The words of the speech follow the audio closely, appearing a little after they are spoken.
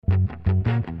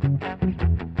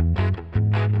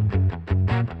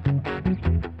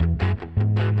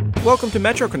Welcome to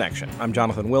Metro Connection. I'm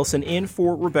Jonathan Wilson, in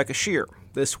for Rebecca Shear.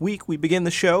 This week, we begin the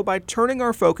show by turning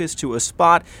our focus to a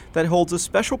spot that holds a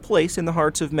special place in the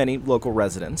hearts of many local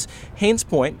residents, Hains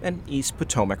Point and East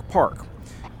Potomac Park.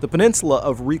 The peninsula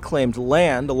of reclaimed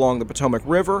land along the Potomac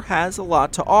River has a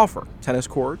lot to offer. Tennis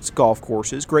courts, golf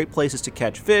courses, great places to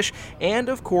catch fish, and,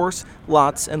 of course,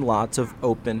 lots and lots of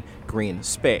open green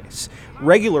space.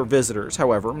 Regular visitors,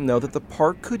 however, know that the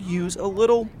park could use a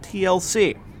little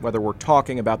TLC, whether we're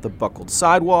talking about the buckled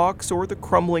sidewalks or the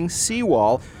crumbling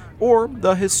seawall or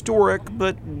the historic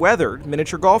but weathered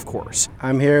miniature golf course.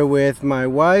 I'm here with my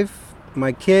wife,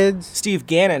 my kids. Steve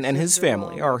Gannon and his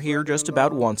family are here just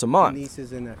about once a month.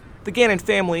 The Gannon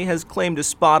family has claimed a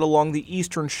spot along the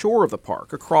eastern shore of the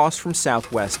park, across from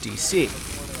Southwest D.C.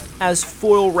 As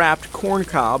foil-wrapped corn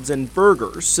cobs and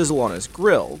burgers sizzle on his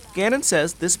grill, Gannon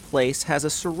says this place has a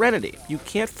serenity you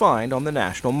can't find on the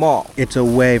National Mall. It's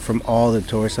away from all the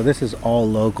tourists, so this is all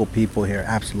local people here,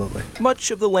 absolutely. Much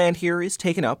of the land here is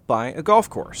taken up by a golf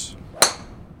course.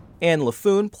 Ann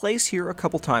LaFoon plays here a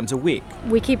couple times a week.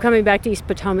 We keep coming back to East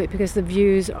Potomac because the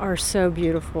views are so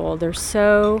beautiful. They're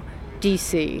so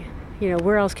D.C. You know,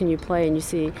 where else can you play? And you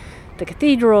see the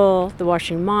cathedral, the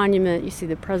Washington Monument, you see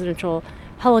the presidential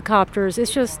helicopters.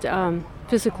 It's just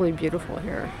physically beautiful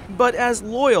here. But as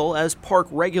loyal as park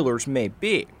regulars may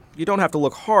be, you don't have to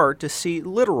look hard to see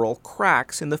literal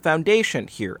cracks in the foundation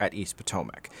here at East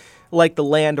Potomac. Like the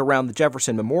land around the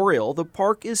Jefferson Memorial, the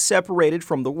park is separated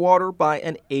from the water by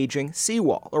an aging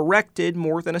seawall, erected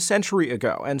more than a century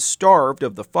ago and starved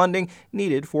of the funding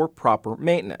needed for proper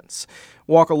maintenance.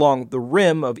 Walk along the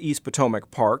rim of East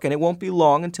Potomac Park, and it won't be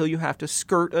long until you have to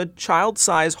skirt a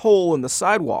child-sized hole in the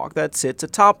sidewalk that sits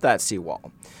atop that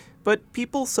seawall. But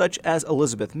people such as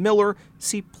Elizabeth Miller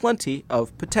see plenty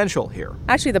of potential here.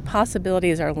 Actually, the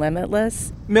possibilities are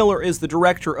limitless. Miller is the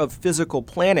director of physical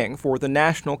planning for the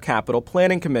National Capital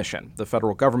Planning Commission, the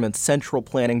federal government's central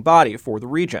planning body for the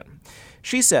region.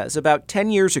 She says about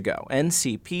 10 years ago,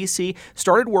 NCPC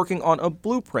started working on a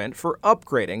blueprint for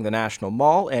upgrading the National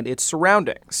Mall and its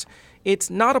surroundings. It's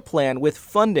not a plan with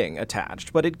funding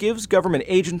attached, but it gives government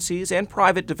agencies and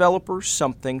private developers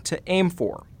something to aim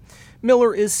for.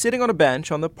 Miller is sitting on a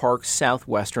bench on the park's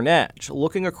southwestern edge,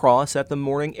 looking across at the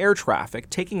morning air traffic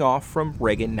taking off from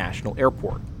Reagan National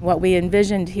Airport. What we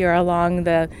envisioned here along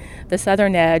the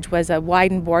southern edge was a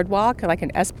widened boardwalk, like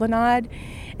an esplanade.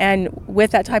 And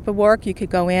with that type of work, you could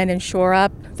go in and shore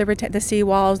up the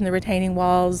seawalls and the retaining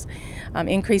walls,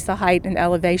 increase the height and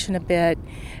elevation a bit,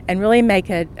 and really make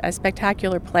it a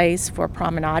spectacular place for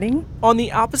promenading. On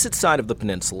the opposite side of the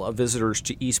peninsula, visitors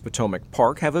to East Potomac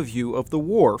Park have a view of the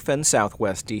wharf and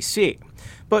Southwest D.C.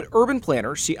 But urban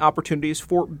planners see opportunities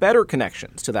for better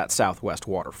connections to that southwest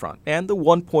waterfront and the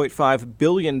 $1.5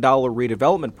 billion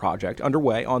redevelopment project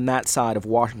underway on that side of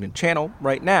Washington Channel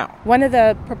right now. One of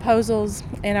the proposals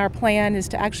in our plan is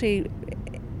to actually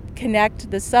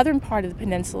connect the southern part of the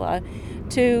peninsula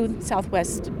to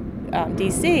Southwest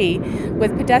D.C.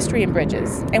 with pedestrian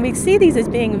bridges. And we see these as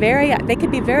being they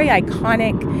could be very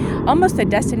iconic, almost a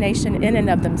destination in and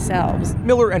of themselves.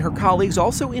 Miller and her colleagues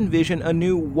also envision a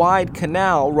new wide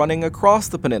canal running across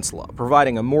the peninsula,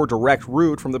 providing a more direct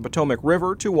route from the Potomac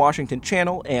River to Washington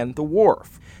Channel and the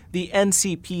wharf. The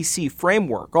NCPC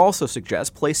framework also suggests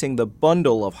placing the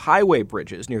bundle of highway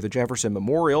bridges near the Jefferson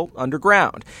Memorial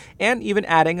underground, and even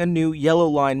adding a new Yellow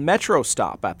Line Metro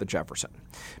stop at the Jefferson.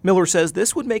 Miller says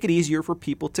this would make it easier for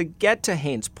people to get to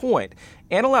Hains Point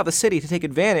and allow the city to take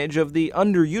advantage of the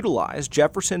underutilized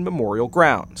Jefferson Memorial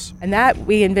grounds. And that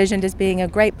we envisioned as being a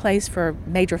great place for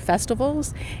major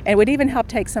festivals, and would even help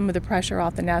take some of the pressure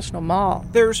off the National Mall.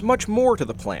 There's much more to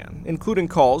the plan, including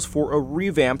calls for a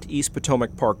revamped East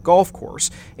Potomac Park golf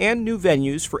course and new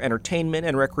venues for entertainment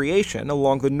and recreation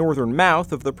along the northern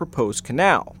mouth of the proposed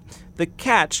canal. The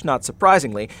catch, not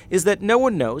surprisingly, is that no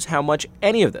one knows how much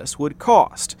any of this would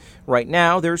cost. Right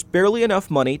now, there's barely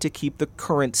enough money to keep the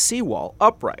current seawall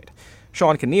upright.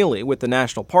 Sean Keneally with the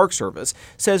National Park Service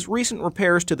says recent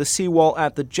repairs to the seawall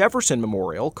at the Jefferson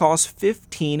Memorial cost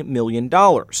 $15 million,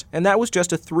 and that was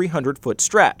just a 300-foot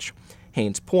stretch.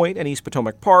 Hains Point and East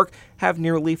Potomac Park have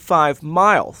nearly 5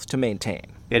 miles to maintain.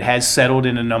 It has settled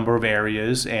in a number of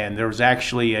areas, and there's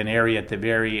actually an area at the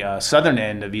very southern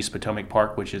end of East Potomac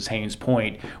Park, which is Hains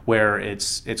Point, where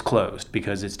it's closed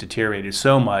because it's deteriorated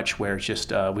so much where it's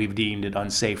just we've deemed it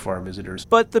unsafe for our visitors.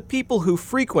 But the people who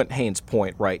frequent Hains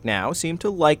Point right now seem to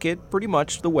like it pretty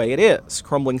much the way it is,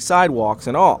 crumbling sidewalks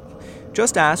and all.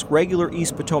 Just ask regular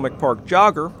East Potomac Park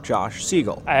jogger Josh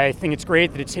Siegel. I think it's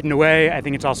great that it's hidden away. I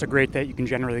think it's also great that you can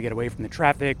generally get away from the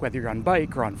traffic, whether you're on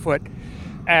bike or on foot.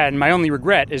 And my only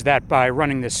regret is that by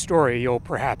running this story, you'll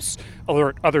perhaps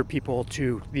alert other people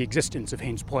to the existence of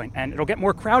Hains Point, and it'll get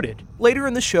more crowded. Later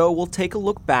in the show, we'll take a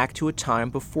look back to a time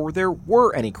before there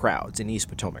were any crowds in East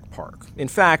Potomac Park. In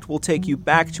fact, we'll take you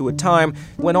back to a time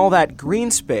when all that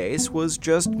green space was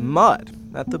just mud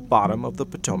at the bottom of the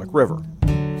Potomac River.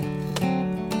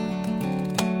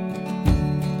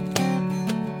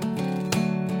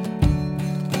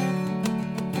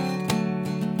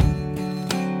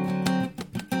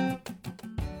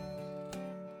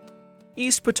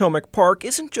 East Potomac Park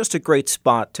isn't just a great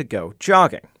spot to go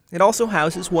jogging. It also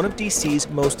houses one of DC's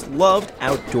most loved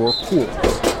outdoor pools.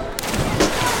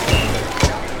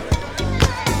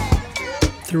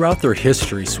 Throughout their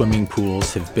history, swimming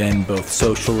pools have been both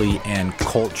socially and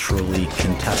culturally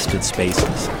contested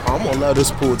spaces. I'm gonna love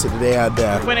this pool to the day I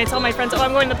die. When I tell my friends,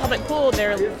 I'm going to the public pool,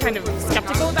 they're kind of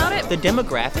skeptical about it. The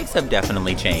demographics have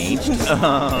definitely changed.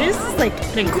 This is like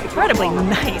an incredibly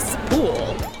nice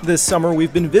pool. This summer,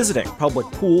 we've been visiting public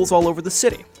pools all over the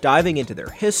city, diving into their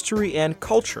history and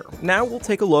culture. Now we'll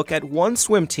take a look at one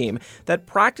swim team that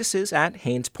practices at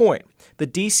Hains Point. The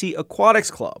DC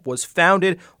Aquatics Club was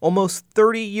founded almost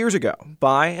 30 years ago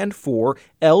by and for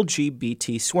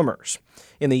LGBT swimmers.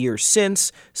 In the years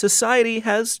since, society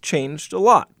has changed a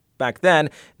lot. Back then,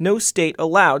 no state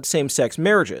allowed same-sex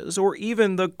marriages or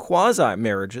even the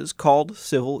quasi-marriages called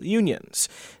civil unions.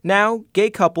 Now,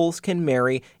 gay couples can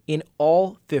marry in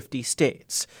all 50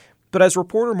 states. But as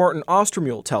reporter Martin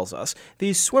Ostermuhl tells us,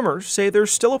 these swimmers say there's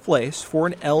still a place for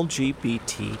an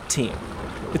LGBT team.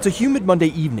 It's a humid Monday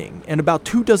evening, and about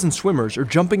 24 swimmers are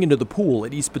jumping into the pool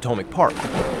at East Potomac Park.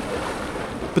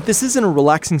 But this isn't a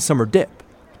relaxing summer dip.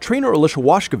 Trainer Alicia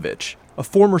Washkovich, a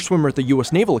former swimmer at the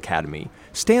U.S. Naval Academy,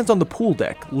 stands on the pool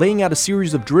deck, laying out a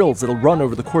series of drills that'll run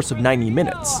over the course of 90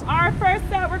 minutes. Our first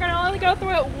set, we're going to only go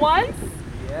through it once.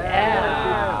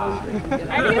 Yeah.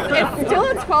 I think it's still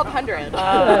at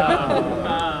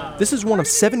 1200. This is one of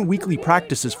 7 weekly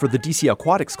practices for the DC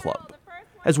Aquatics Club.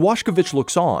 As Washkovich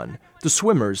looks on, the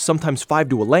swimmers, sometimes 5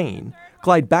 to a lane,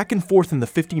 glide back and forth in the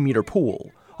 50-meter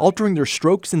pool, altering their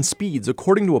strokes and speeds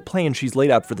according to a plan she's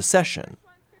laid out for the session.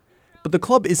 But the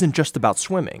club isn't just about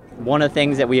swimming. One of the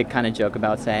things that we kind of joke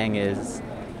about saying is,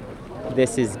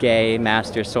 this is gay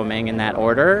master swimming in that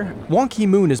order. Wong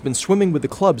Ki-moon has been swimming with the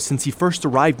club since he first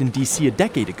arrived in DC a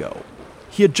decade ago.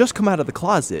 He had just come out of the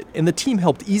closet, and the team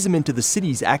helped ease him into the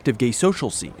city's active gay social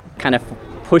scene. Kind of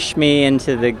pushed me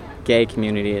into the gay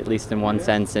community, at least in one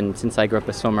sense, and since I grew up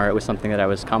a swimmer, it was something that I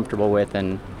was comfortable with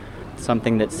and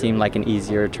something that seemed like an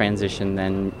easier transition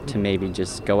than to maybe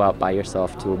just go out by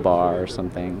yourself to a bar or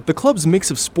something. The club's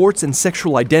mix of sports and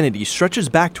sexual identity stretches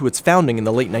back to its founding in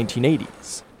the late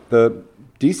 1980s. The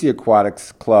DC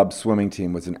Aquatics Club swimming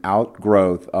team was an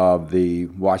outgrowth of the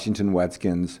Washington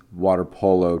Redskins water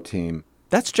polo team.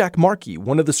 That's Jack Markey,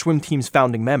 one of the swim team's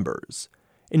founding members.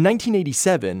 In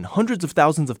 1987, hundreds of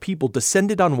thousands of people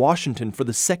descended on Washington for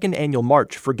the second annual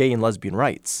March for Gay and Lesbian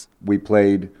Rights. We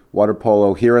played water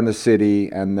polo here in the city,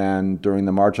 and then during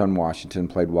the March on Washington,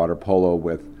 played water polo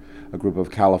with a group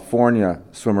of California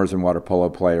swimmers and water polo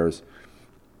players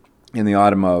in the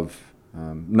autumn of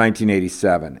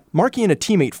 1987. Markey and a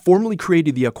teammate formally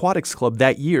created the Aquatics Club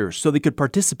that year so they could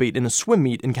participate in a swim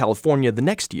meet in California the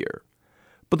next year.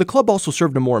 But the club also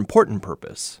served a more important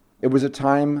purpose. It was a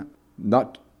time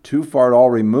not too far at all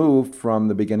removed from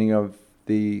the beginning of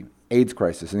the AIDS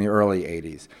crisis in the early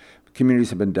 80s. Communities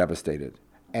have been devastated,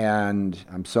 and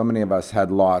so many of us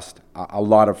had lost a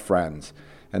lot of friends.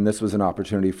 And this was an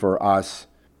opportunity for us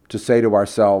to say to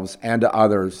ourselves and to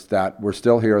others that we're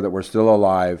still here, that we're still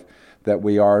alive, that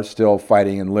we are still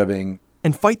fighting and living.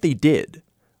 And fight they did.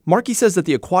 Markey says that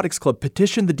the Aquatics Club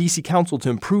petitioned the DC Council to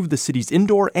improve the city's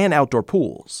indoor and outdoor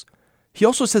pools. He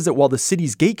also says that while the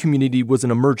city's gay community was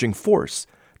an emerging force,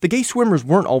 the gay swimmers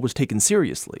weren't always taken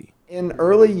seriously. In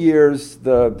early years,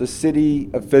 the city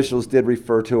officials did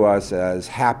refer to us as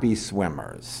happy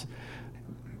swimmers.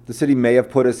 The city may have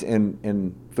put us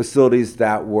in facilities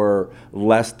that were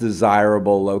less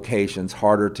desirable locations,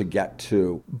 harder to get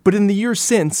to. But in the years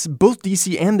since, both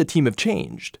DC and the team have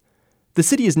changed. The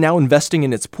city is now investing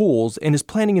in its pools and is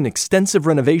planning an extensive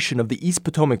renovation of the East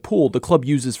Potomac pool the club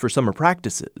uses for summer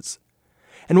practices.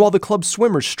 And while the club's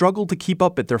swimmers struggled to keep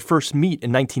up at their first meet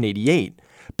in 1988,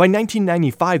 by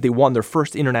 1995 they won their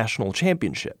first international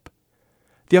championship.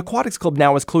 The Aquatics Club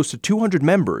now has close to 200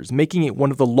 members, making it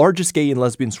one of the largest gay and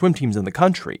lesbian swim teams in the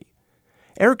country.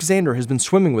 Eric Zander has been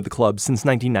swimming with the club since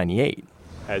 1998.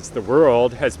 As the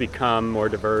world has become more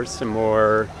diverse and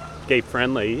more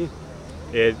gay-friendly,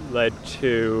 it led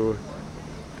to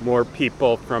more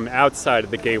people from outside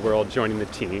of the gay world joining the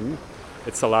team.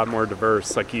 it's a lot more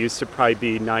diverse. Like, it used to probably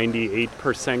be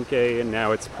 98% gay, and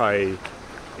now it's probably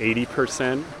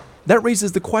 80%. That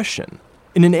raises the question.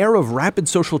 In an era of rapid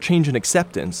social change and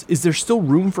acceptance, is there still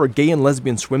room for a gay and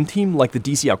lesbian swim team like the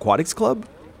DC Aquatics Club?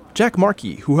 Jack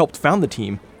Markey, who helped found the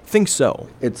team, thinks so.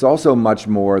 It's also much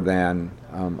more than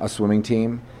a swimming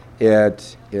team.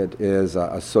 It is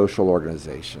a social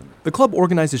organization. The club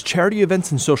organizes charity events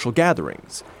and social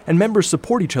gatherings, and members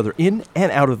support each other in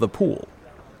and out of the pool.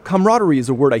 Camaraderie is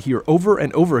a word I hear over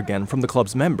and over again from the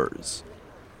club's members.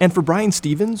 And for Brian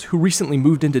Stevens, who recently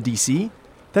moved into DC,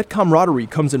 that camaraderie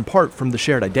comes in part from the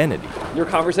shared identity. Your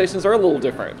conversations are a little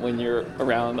different when you're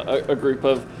around a group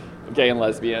of gay and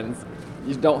lesbians.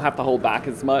 You don't have to hold back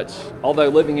as much. Although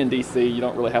living in DC, you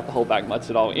don't really have to hold back much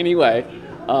at all anyway.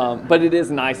 But it is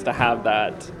nice to have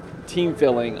that team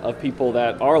feeling of people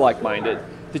that are like-minded,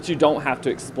 that you don't have to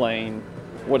explain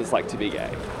what it's like to be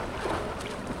gay.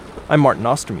 I'm Martin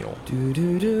Ostermule.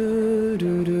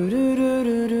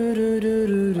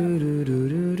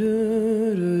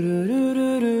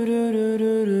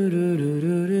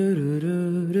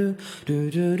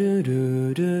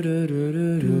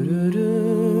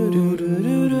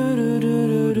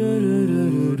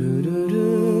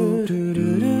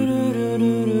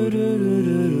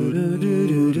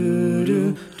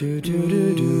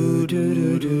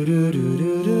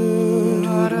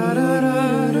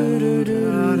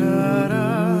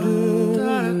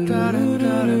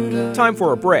 Time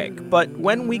for a break, but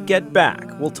when we get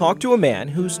back, we'll talk to a man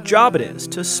whose job it is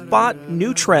to spot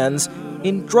new trends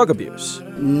in drug abuse.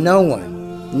 No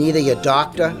one, neither your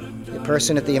doctor, the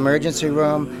person at the emergency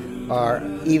room, or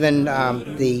even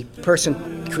the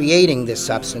person creating this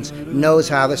substance knows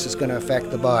how this is going to affect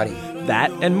the body.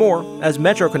 That and more as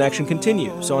Metro Connection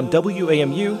continues on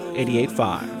WAMU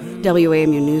 88.5.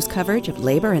 WAMU news coverage of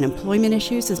labor and employment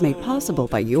issues is made possible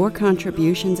by your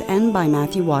contributions and by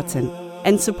Matthew Watson.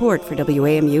 And support for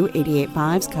WAMU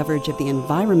 88.5's coverage of the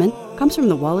environment comes from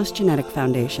the Wallace Genetic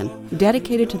Foundation,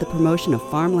 dedicated to the promotion of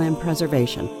farmland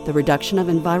preservation, the reduction of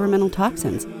environmental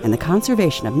toxins, and the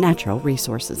conservation of natural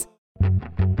resources.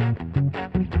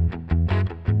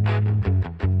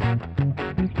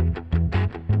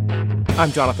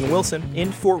 I'm Jonathan Wilson,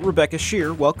 in for Rebecca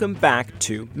Shear. Welcome back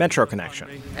to Metro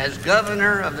Connection. As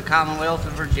Governor of the Commonwealth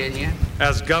of Virginia.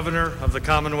 As Governor of the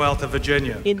Commonwealth of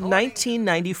Virginia. In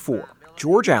 1994,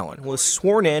 George Allen was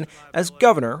sworn in as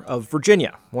Governor of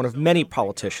Virginia, one of many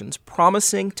politicians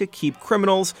promising to keep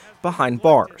criminals behind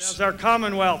bars. As our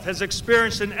Commonwealth has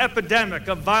experienced an epidemic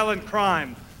of violent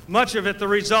crime, much of it the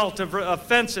result of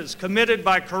offenses committed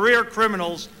by career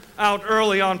criminals out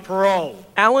early on parole.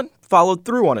 Allen followed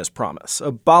through on his promise,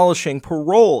 abolishing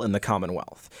parole in the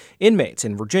Commonwealth. Inmates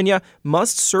in Virginia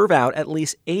must serve out at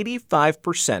least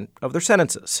 85% of their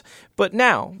sentences. But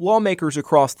now, lawmakers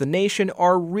across the nation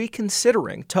are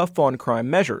reconsidering tough-on-crime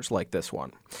measures like this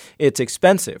one. It's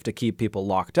expensive to keep people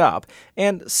locked up,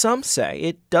 and some say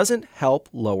it doesn't help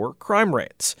lower crime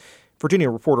rates. Virginia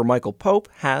reporter Michael Pope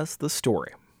has the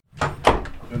story.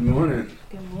 Good morning.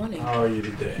 Good morning. How are you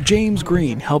today? James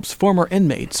Green helps former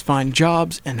inmates find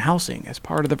jobs and housing as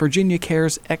part of the Virginia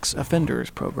Cares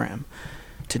Ex-Offenders program.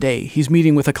 Today, he's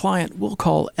meeting with a client we'll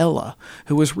call Ella,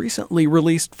 who was recently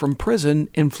released from prison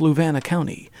in Fluvanna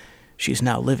County. She's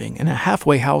now living in a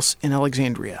halfway house in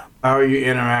Alexandria. How are you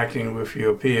interacting with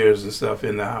your peers and stuff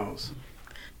in the house?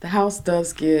 The house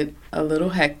does get a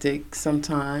little hectic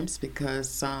sometimes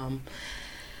because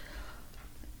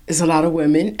there's a lot of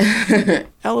women.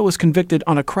 Ella was convicted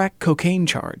on a crack cocaine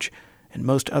charge. In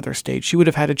most other states, she would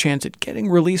have had a chance at getting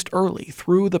released early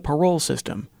through the parole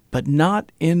system, but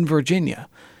not in Virginia.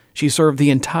 She served the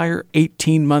entire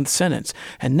 18-month sentence,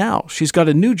 and now she's got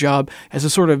a new job as a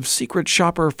sort of secret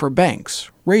shopper for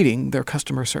banks, rating their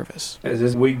customer service. Has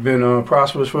this week been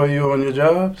prosperous for you on your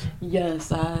jobs?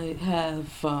 Yes, I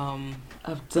have.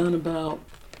 I've done about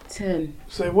 10.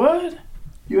 Say what?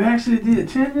 You actually did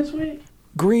 10 this week?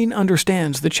 Green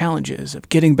understands the challenges of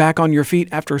getting back on your feet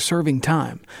after serving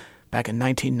time. Back in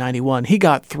 1991, he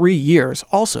got 3 years,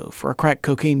 also for a crack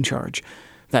cocaine charge.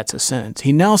 That's a sentence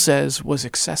he now says was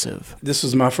excessive. This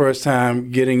was my first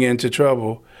time getting into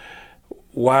trouble.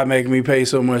 Why make me pay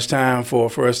so much time for a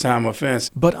first-time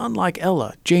offense? But unlike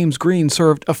Ella, James Green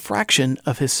served a fraction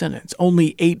of his sentence,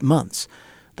 only 8 months.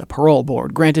 The parole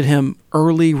board granted him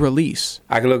early release.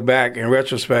 I can look back in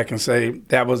retrospect and say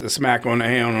that was the smack on the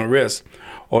hand on the wrist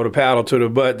or the paddle to the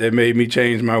butt that made me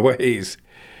change my ways.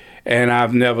 And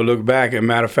I've never looked back. As a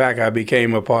matter of fact, I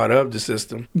became a part of the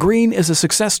system. Green is a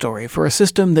success story for a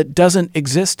system that doesn't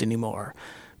exist anymore.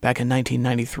 Back in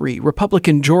 1993,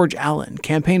 Republican George Allen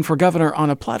campaigned for governor on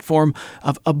a platform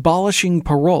of abolishing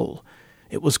parole.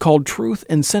 It was called Truth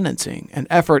in Sentencing, an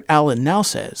effort Allen now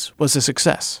says was a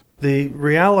success. The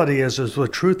reality is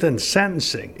with truth in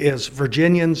sentencing is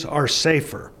Virginians are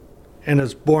safer, and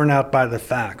it's borne out by the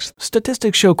facts.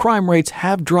 Statistics show crime rates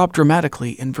have dropped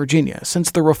dramatically in Virginia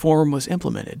since the reform was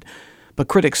implemented. But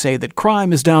critics say that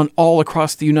crime is down all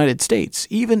across the United States,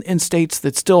 even in states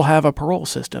that still have a parole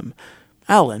system.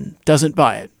 Allen doesn't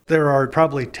buy it. There are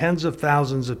probably tens of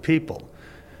thousands of people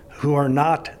who are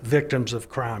not victims of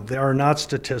crime. They are not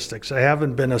statistics. They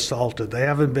haven't been assaulted. They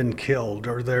haven't been killed,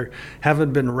 or they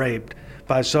haven't been raped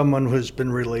by someone who's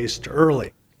been released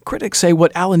early. Critics say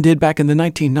what Allen did back in the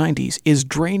 1990s is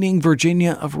draining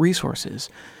Virginia of resources.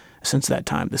 Since that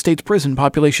time, the state's prison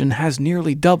population has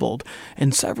nearly doubled,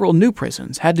 and several new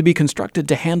prisons had to be constructed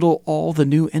to handle all the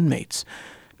new inmates.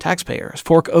 Taxpayers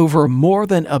fork over more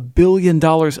than $1 billion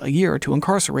a year to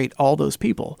incarcerate all those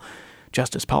people.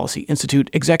 Justice Policy Institute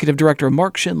Executive Director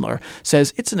Mark Schindler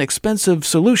says it's an expensive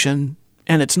solution,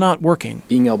 and it's not working.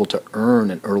 Being able to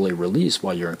earn an early release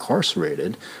while you're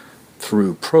incarcerated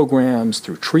through programs,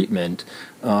 through treatment,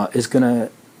 is going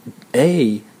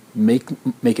to,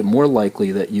 make it more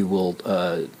likely that you will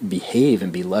behave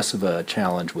and be less of a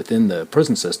challenge within the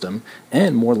prison system,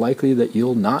 and more likely that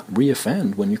you'll not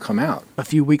reoffend when you come out. A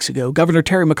few weeks ago, Governor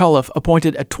Terry McAuliffe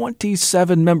appointed a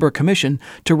 27-member commission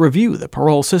to review the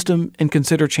parole system and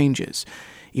consider changes.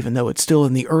 Even though it's still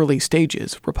in the early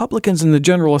stages, Republicans in the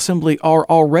General Assembly are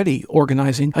already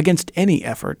organizing against any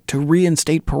effort to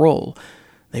reinstate parole.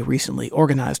 They recently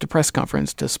organized a press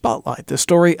conference to spotlight the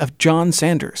story of John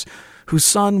Sanders, whose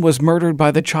son was murdered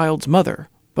by the child's mother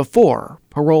before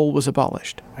parole was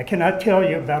abolished. I cannot tell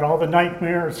you about all the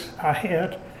nightmares I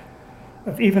had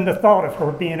of even the thought of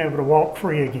her being able to walk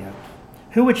free again.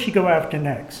 Who would she go after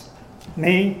next?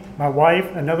 Me, my wife,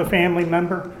 another family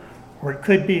member, or it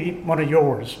could be one of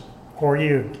yours or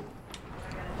you.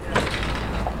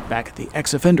 Back at the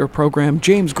ex-offender program,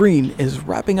 James Green is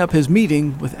wrapping up his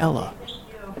meeting with Ella.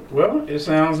 Well, it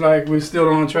sounds like we're still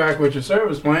on track with your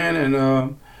service plan,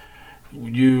 and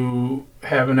you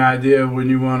have an idea when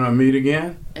you want to meet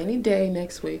again? Any day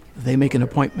next week. They make an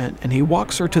appointment, and he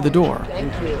walks her to the door.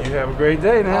 Thank you. You have a great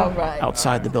day now. All right.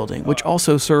 Outside the building, which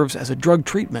also serves as a drug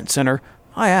treatment center,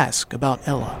 I ask about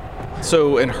Ella.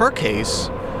 So in her case,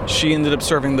 she ended up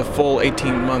serving the full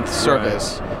 18-month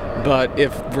service. Right. But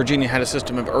if Virginia had a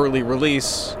system of early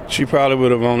release... She probably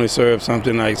would have only served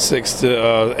something like 6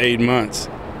 to 8 months,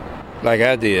 like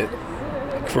I did,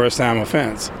 first-time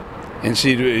offense. And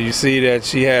you see that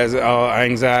she has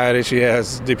anxiety, she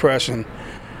has depression.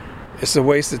 It's a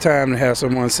waste of time to have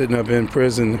someone sitting up in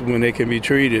prison when they can be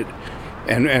treated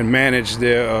and manage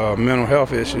their mental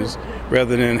health issues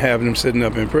rather than having them sitting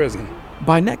up in prison.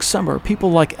 By next summer, people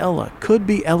like Ella could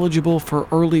be eligible for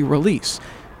early release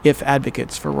if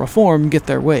advocates for reform get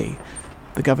their way.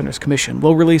 The Governor's Commission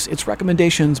will release its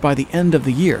recommendations by the end of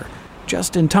the year,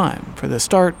 just in time for the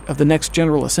start of the next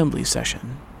General Assembly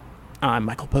session. I'm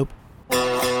Michael Pope.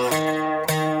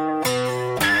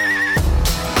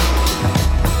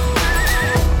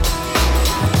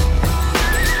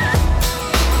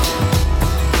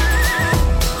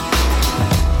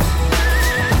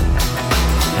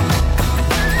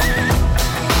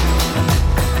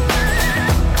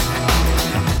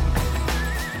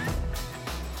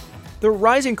 The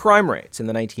rising crime rates in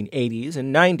the 1980s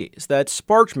and 90s that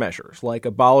sparked measures like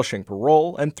abolishing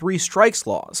parole and 3 strikes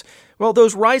laws. Well,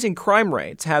 those rising crime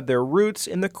rates had their roots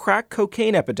in the crack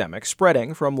cocaine epidemic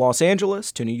spreading from Los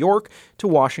Angeles to New York to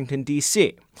Washington,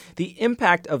 D.C. The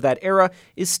impact of that era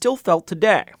is still felt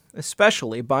today,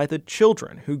 especially by the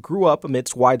children who grew up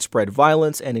amidst widespread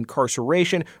violence and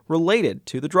incarceration related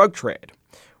to the drug trade.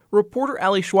 Reporter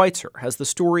Ali Schweitzer has the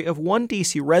story of one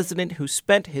D.C. resident who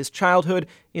spent his childhood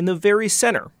in the very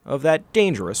center of that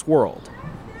dangerous world.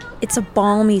 It's a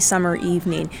balmy summer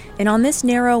evening, and on this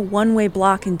narrow one-way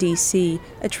block in D.C.,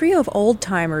 a trio of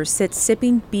old-timers sits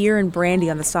sipping beer and brandy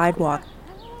on the sidewalk.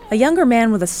 A younger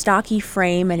man with a stocky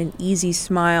frame and an easy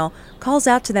smile calls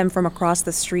out to them from across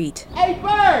the street. Hey,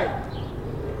 Bird!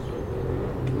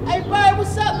 Hey, Bird,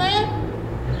 what's up, man?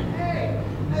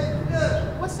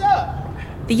 Hey, what's up?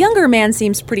 The younger man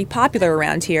seems pretty popular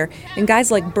around here, and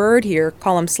guys like Bird here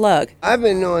call him Slug. I've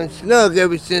been knowing Slug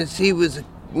ever since he was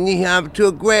knee-high to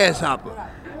a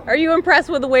grasshopper. Are you impressed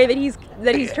with the way that he's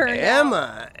turned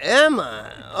out? Am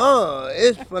I? Oh,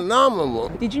 it's phenomenal.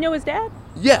 Did you know his dad?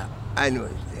 Yeah, I know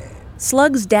his dad.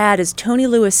 Slug's dad is Tony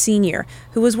Lewis Sr.,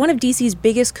 who was one of D.C.'s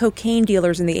biggest cocaine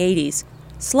dealers in the 80s.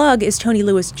 Slug is Tony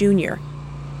Lewis Jr.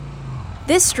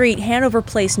 This street, Hanover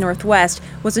Place Northwest,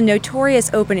 was a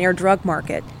notorious open-air drug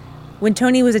market. When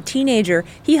Tony was a teenager,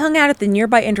 he hung out at the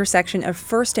nearby intersection of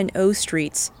 1st and O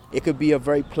Streets. It could be a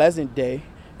very pleasant day,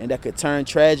 and that could turn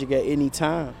tragic at any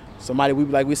time. Somebody,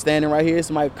 we're standing right here,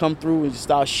 somebody come through and just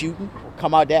start shooting,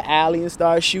 come out that alley and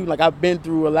start shooting. Like, I've been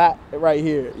through a lot right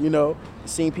here,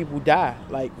 seen people die.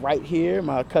 Like, right here,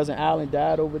 my cousin Alan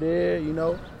died over there,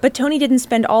 But Tony didn't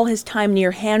spend all his time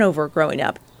near Hanover growing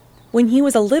up. When he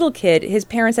was a little kid, his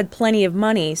parents had plenty of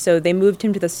money, so they moved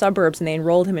him to the suburbs and they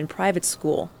enrolled him in private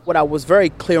school. What I was very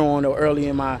clear on early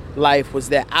in my life was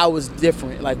that I was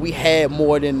different. Like, we had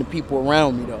more than the people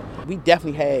around me, though. We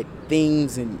definitely had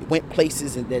things and went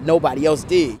places that nobody else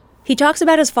did. He talks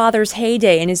about his father's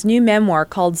heyday in his new memoir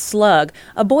called Slug,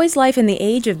 A Boy's Life in the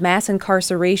Age of Mass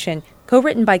Incarceration,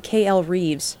 co-written by K.L.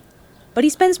 Reeves. But he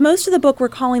spends most of the book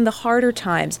recalling the harder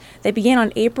times that began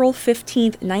on April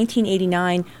 15,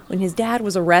 1989, when his dad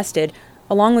was arrested,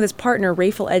 along with his partner,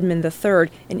 Raphael Edmond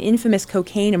III, an infamous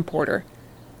cocaine importer.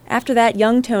 After that,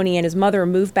 young Tony and his mother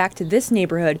moved back to this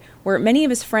neighborhood, where many of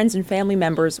his friends and family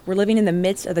members were living in the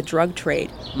midst of the drug trade.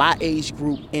 My age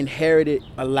group inherited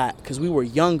a lot because we were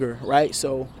younger, right?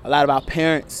 So a lot of our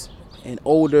parents and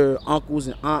older uncles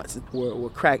and aunts were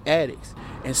crack addicts.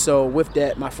 And so with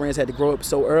that, my friends had to grow up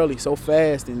so early, so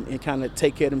fast, and kind of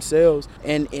take care of themselves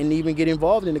and even get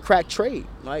involved in the crack trade,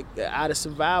 like out of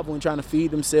survival and trying to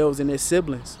feed themselves and their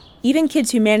siblings. Even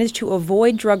kids who managed to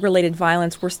avoid drug-related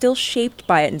violence were still shaped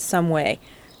by it in some way.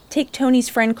 Take Tony's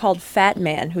friend called Fat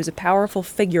Man, who's a powerful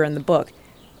figure in the book.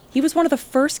 He was one of the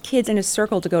first kids in his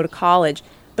circle to go to college,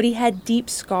 but he had deep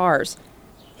scars.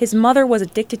 His mother was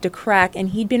addicted to crack, and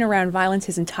he'd been around violence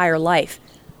his entire life.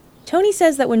 Tony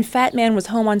says that when Fat Man was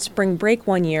home on spring break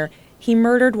one year, he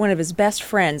murdered one of his best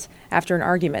friends after an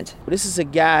argument. This is a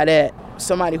guy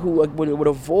somebody who would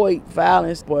avoid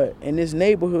violence, but in this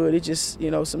neighborhood, it just,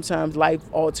 sometimes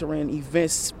life-altering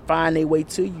events find their way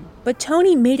to you. But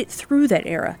Tony made it through that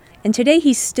era, and today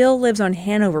he still lives on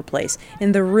Hanover Place,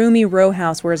 in the roomy row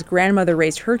house where his grandmother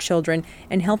raised her children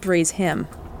and helped raise him.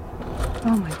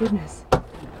 Oh my goodness.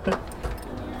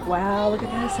 Wow, look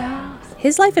at this house.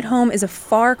 His life at home is a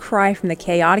far cry from the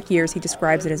chaotic years he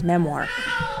describes in his memoir.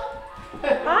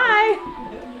 Hi.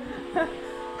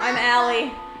 I'm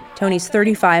Allie. Tony's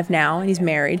 35 now, and he's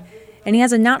married, and he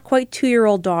has a not quite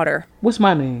 2-year-old daughter. What's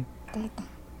my name? Dada.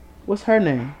 What's her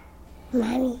name?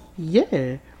 Mommy.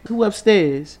 Yeah. Who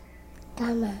upstairs?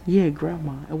 Grandma. Yeah,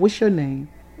 Grandma. And what's your name?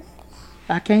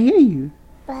 I can't hear you.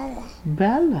 Bella.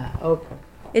 Bella. Okay.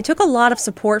 It took a lot of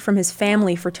support from his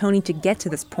family for Tony to get to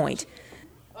this point.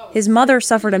 His mother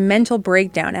suffered a mental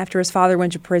breakdown after his father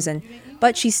went to prison,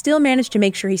 but she still managed to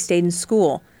make sure he stayed in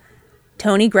school.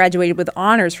 Tony graduated with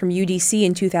honors from UDC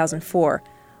in 2004.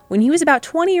 When he was about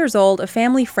 20 years old, a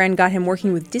family friend got him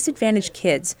working with disadvantaged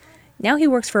kids. Now he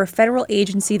works for a federal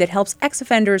agency that helps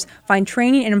ex-offenders find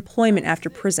training and employment after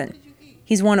prison.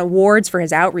 He's won awards for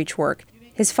his outreach work.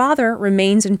 His father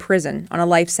remains in prison on a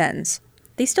life sentence.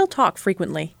 They still talk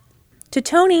frequently. To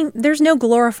Tony, there's no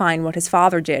glorifying what his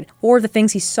father did or the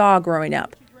things he saw growing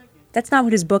up. That's not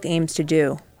what his book aims to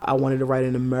do. I wanted to write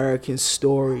an American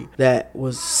story that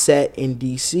was set in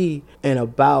D.C. and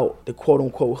about the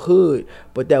quote-unquote hood,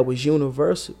 but that was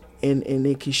universal. And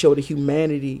it could show the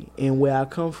humanity in where I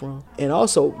come from. And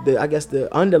also, I guess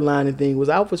the underlying thing was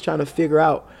I was trying to figure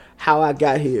out how I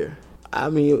got here. I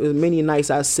mean, it was many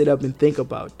nights I sit up and think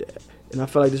about that. And I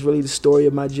feel like it's really the story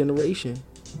of my generation.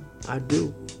 I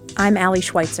do. I'm Allie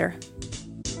Schweitzer.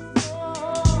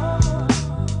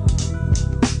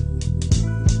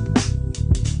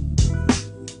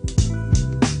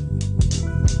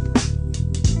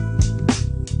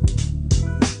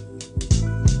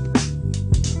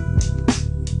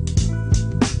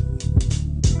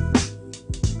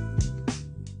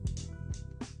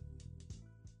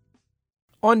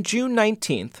 On June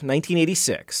 19,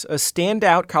 1986, a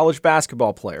standout college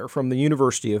basketball player from the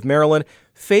University of Maryland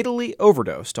fatally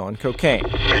overdosed on cocaine.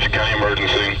 Basic County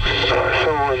emergency.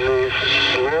 Someone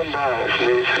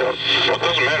needs help. Well, it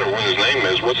doesn't matter what his name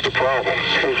is. What's the problem?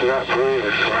 He's not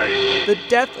breathing right. The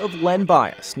death of Len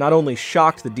Bias not only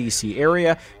shocked the D.C.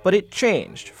 area, but it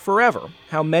changed forever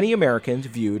how many Americans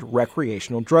viewed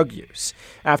recreational drug use.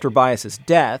 After Bias's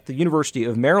death, the University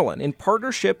of Maryland, in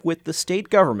partnership with the state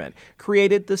government,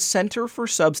 created the Center for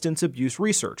Substance Abuse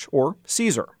Research, or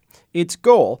CSER. Its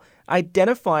goal,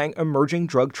 identifying emerging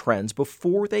drug trends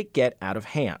before they get out of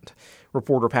hand.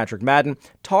 Reporter Patrick Madden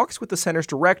talks with the center's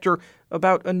director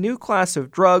about a new class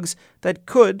of drugs that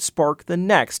could spark the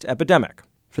next epidemic.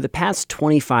 For the past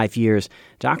 25 years,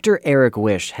 Dr. Eric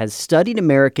Wish has studied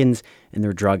Americans and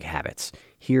their drug habits.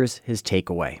 Here's his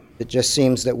takeaway. It just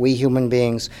seems that we human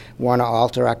beings want to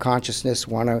alter our consciousness,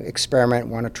 want to experiment,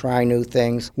 want to try new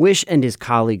things. Wish and his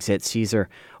colleagues at Caesar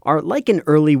are like an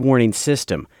early warning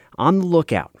system on the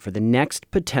lookout for the next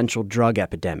potential drug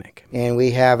epidemic. And we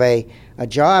have a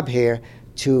job here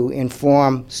to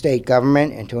inform state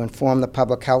government and to inform the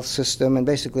public health system and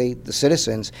basically the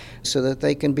citizens so that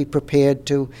they can be prepared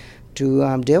to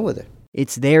deal with it.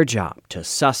 It's their job to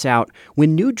suss out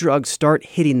when new drugs start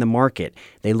hitting the market.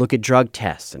 They look at drug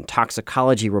tests and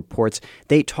toxicology reports.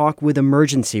 They talk with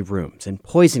emergency rooms and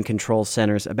poison control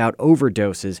centers about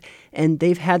overdoses, and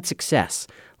they've had success,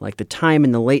 like the time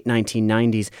in the late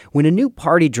 1990s when a new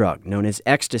party drug known as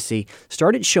ecstasy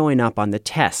started showing up on the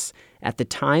tests. At the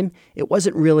time, it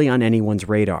wasn't really on anyone's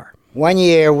radar. One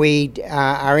year,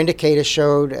 our indicators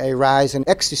showed a rise in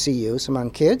ecstasy use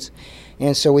among kids,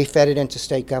 and so we fed it into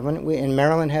state government. And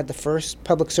Maryland had the first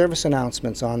public service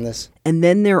announcements on this. And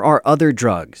then there are other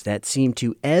drugs that seem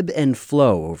to ebb and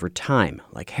flow over time,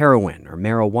 like heroin or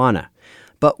marijuana.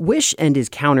 But Wish and his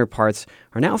counterparts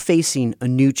are now facing a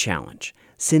new challenge: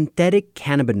 synthetic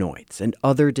cannabinoids and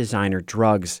other designer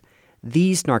drugs.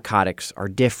 These narcotics are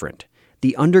different.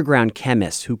 The underground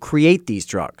chemists who create these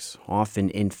drugs,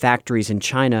 often in factories in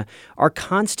China, are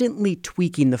constantly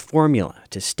tweaking the formula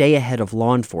to stay ahead of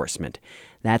law enforcement.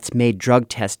 That's made drug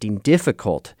testing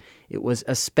difficult. It was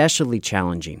especially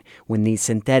challenging when these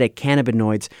synthetic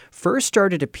cannabinoids first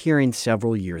started appearing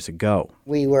several years ago.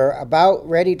 We were about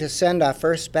ready to send our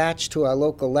first batch to our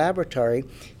local laboratory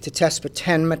to test for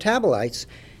 10 metabolites,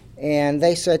 and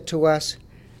they said to us,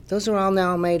 "Those are all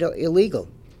now made illegal.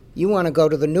 You want to go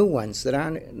to the new ones that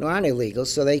aren't illegal."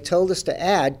 So they told us to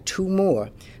add 2 more.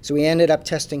 So we ended up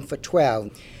testing for 12.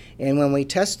 And when we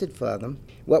tested for them,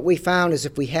 what we found is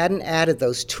if we hadn't added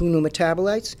those 2 new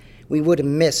metabolites, we would have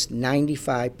missed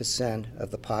 95% of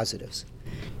the positives.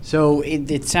 So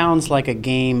it sounds like a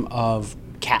game of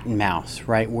cat and mouse,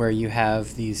 right? Where you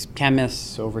have these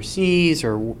chemists overseas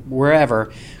or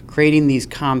wherever creating these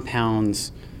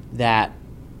compounds that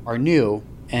are new,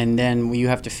 and then you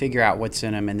have to figure out what's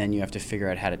in them, and then you have to figure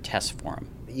out how to test for them.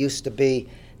 It used to be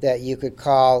that you could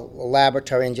call a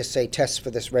laboratory and just say, test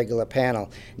for this regular panel.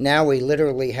 Now we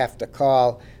literally have to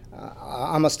call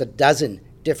almost a dozen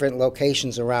different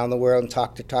locations around the world and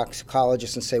talk to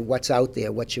toxicologists and say, what's out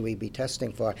there, what should we be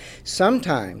testing for?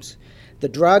 Sometimes the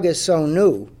drug is so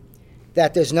new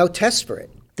that there's no test for it.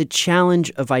 The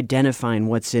challenge of identifying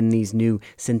what's in these new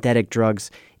synthetic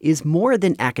drugs is more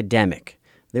than academic.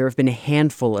 There have been a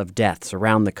handful of deaths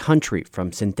around the country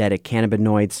from synthetic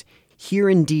cannabinoids. Here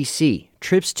in D.C.,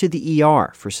 trips to the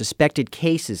ER for suspected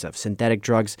cases of synthetic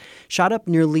drugs shot up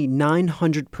nearly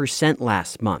 900%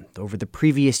 last month over the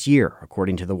previous year,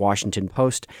 according to the Washington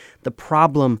Post. The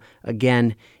problem,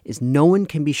 again, is no one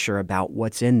can be sure about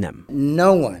what's in them.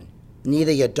 No one,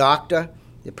 neither your doctor,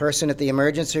 the person at the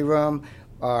emergency room,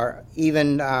 or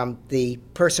even the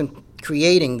person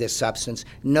creating this substance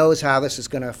knows how this is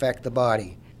going to affect the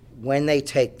body. When they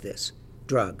take this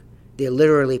drug, they're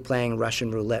literally playing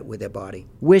Russian roulette with their body.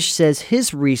 Wish says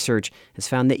his research has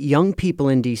found that young people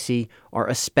in D.C. are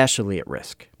especially at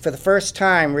risk. For the first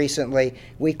time recently,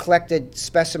 we collected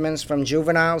specimens from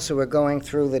juveniles who were going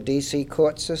through the D.C.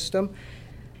 court system.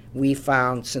 We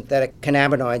found synthetic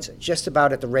cannabinoids just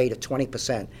about at the rate of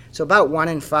 20%. So about 1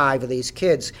 in 5 of these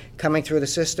kids coming through the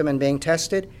system and being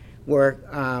tested were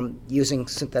using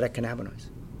synthetic cannabinoids.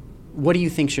 What do you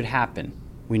think should happen?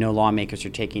 We know lawmakers are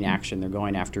taking action. They're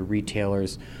going after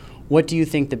retailers. What do you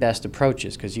think the best approach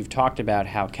is? Because you've talked about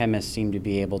how chemists seem to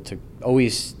be able to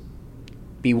always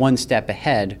be one step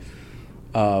ahead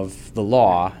of the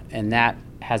law, and that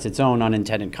has its own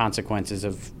unintended consequences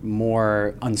of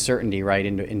more uncertainty, right,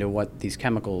 into what these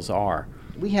chemicals are.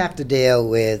 We have to deal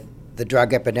with the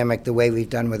drug epidemic the way we've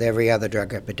done with every other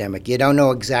drug epidemic. You don't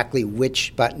know exactly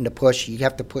which button to push. You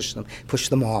have to push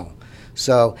them all.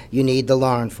 So you need the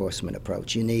law enforcement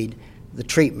approach. You need the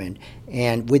treatment.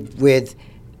 And with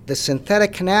the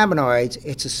synthetic cannabinoids,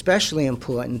 it's especially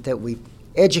important that we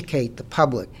educate the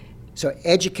public. So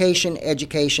education,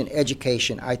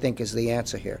 I think, is the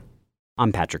answer here.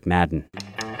 I'm Patrick Madden.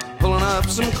 Pulling up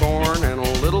some corn and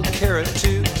a little carrot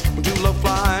too. We do low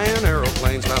flying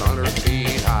aeroplanes about 100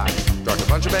 feet high. Dropped a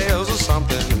bunch of bales of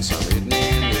something and some hit me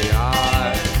in the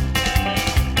eye.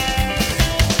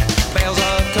 Bales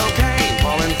of cocaine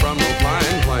falling from low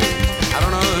flying planes. I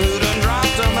don't know who done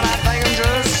dropped them, but I think I'm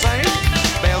just saying.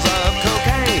 Bales of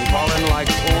cocaine falling like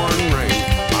pouring rain.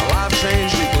 My life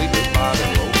changed completely by the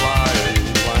low flying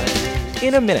plane.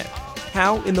 In a minute,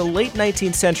 how in the late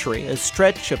 19th century, a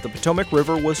stretch of the Potomac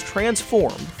River was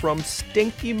transformed from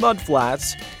stinky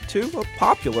mudflats to a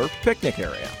popular picnic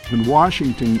area. When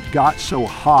Washington got so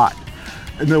hot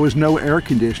and there was no air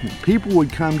conditioning, people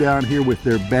would come down here with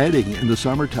their bedding in the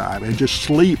summertime and just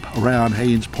sleep around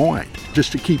Hains Point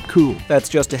just to keep cool. That's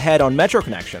just ahead on Metro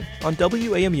Connection on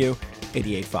WAMU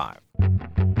 88.5.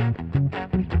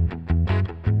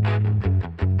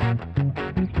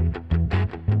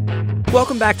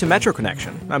 Welcome back to Metro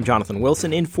Connection. I'm Jonathan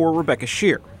Wilson in for Rebecca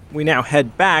Shear. We now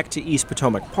head back to East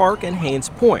Potomac Park and Hains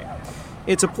Point.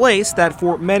 It's a place that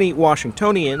for many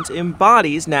Washingtonians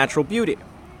embodies natural beauty.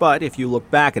 But if you look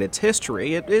back at its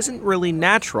history, it isn't really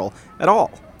natural at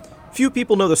all. Few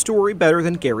people know the story better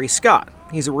than Gary Scott.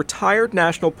 He's a retired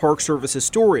National Park Service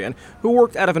historian who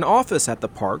worked out of an office at the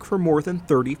park for more than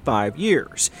 35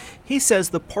 years. He says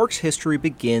the park's history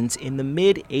begins in the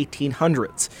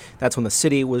mid-1800s. That's when the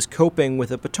city was coping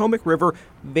with a Potomac River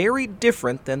very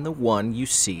different than the one you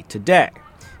see today.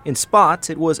 In spots,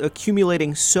 it was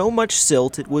accumulating so much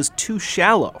silt it was too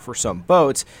shallow for some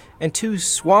boats and too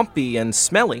swampy and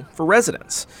smelly for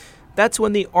residents. That's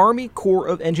when the Army Corps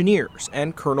of Engineers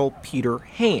and Colonel Peter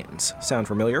Hains, sound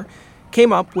familiar,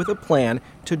 came up with a plan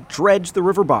to dredge the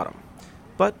river bottom.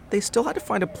 But they still had to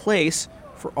find a place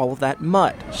for all of that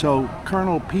mud. So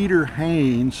Colonel Peter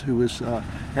Hains, who was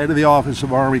head of the Office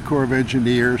of Army Corps of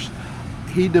Engineers,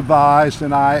 he devised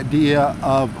an idea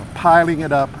of piling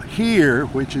it up here,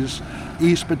 which is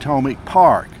East Potomac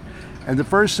Park. And the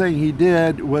first thing he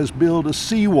did was build a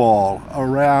seawall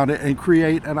around it and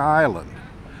create an island.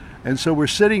 And so we're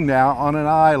sitting now on an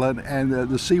island, and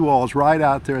the seawall is right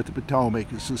out there at the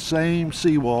Potomac. It's the same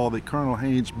seawall that Colonel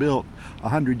Hains built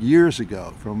 100 years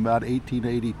ago, from about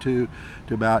 1882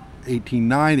 to about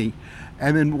 1890.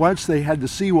 And then once they had the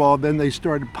seawall, then they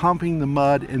started pumping the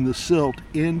mud and the silt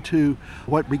into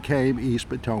what became East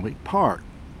Potomac Park.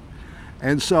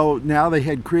 And so now they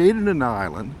had created an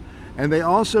island. And they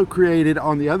also created,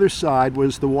 on the other side,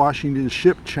 was the Washington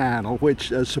Ship Channel,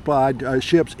 which supplied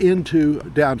ships into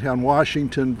downtown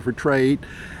Washington for trade.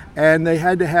 And they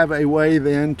had to have a way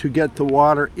then to get the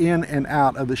water in and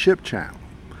out of the ship channel.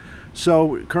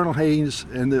 So Colonel Hains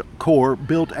and the Corps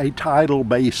built a tidal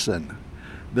basin,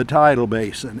 the tidal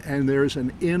basin. And there's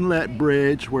an inlet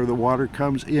bridge where the water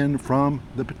comes in from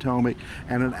the Potomac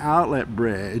and an outlet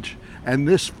bridge. And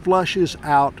this flushes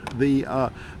out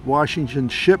the Washington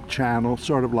Ship Channel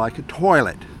sort of like a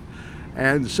toilet.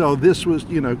 And so this was,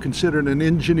 considered an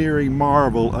engineering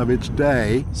marvel of its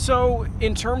day. So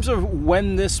in terms of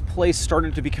when this place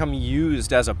started to become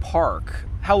used as a park,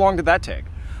 how long did that take?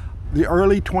 The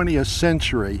early 20th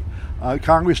century,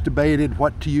 Congress debated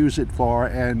what to use it for,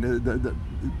 and the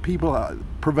people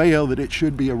prevailed that it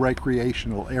should be a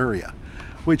recreational area,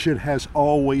 which it has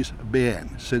always been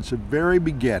since the very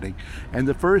beginning. And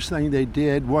the first thing they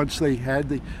did, once they had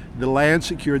the land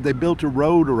secured, they built a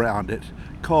road around it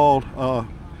called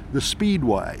the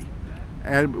Speedway.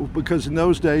 And because in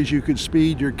those days you could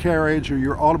speed your carriage or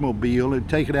your automobile and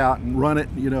take it out and run it,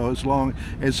 as long,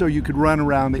 and so you could run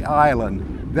around the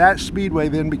island. That Speedway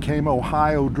then became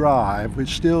Ohio Drive, which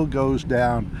still goes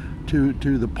down to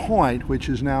the point, which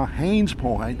is now Hains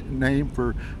Point, named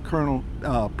for Colonel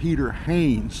Peter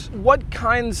Hains. What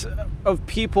kinds of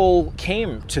people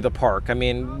came to the park? I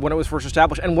mean, when it was first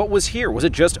established, and what was here? Was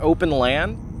it just open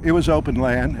land? It was open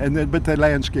land, but they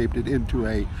landscaped it into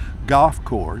a golf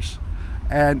course.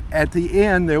 And at the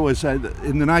end, there was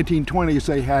in the 1920s,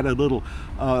 they had a little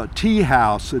tea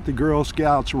house that the Girl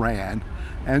Scouts ran.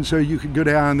 And so you could go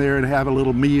down there and have a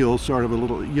little meal, sort of a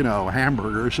little,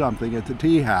 hamburger or something at the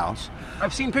tea house.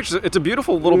 I've seen pictures. It's a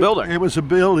beautiful little building. It was a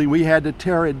building. We had to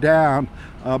tear it down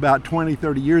about 20,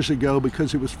 30 years ago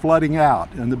because it was flooding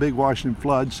out. And the big Washington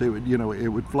floods, it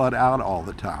would flood out all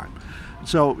the time.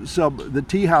 So the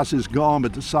tea house is gone,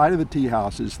 but the site of the tea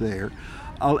house is there.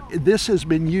 This has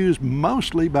been used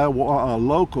mostly by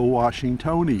local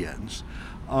Washingtonians.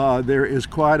 There is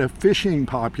quite a fishing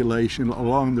population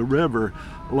along the river.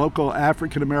 Local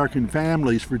African American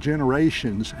families for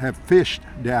generations have fished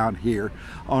down here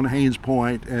on Hains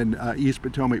Point and East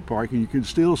Potomac Park, and you can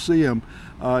still see them,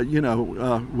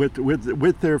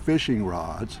 with their fishing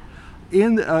rods.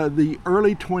 In the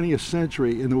early 20th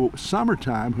century, in the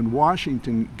summertime, when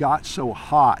Washington got so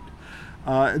hot,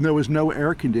 and there was no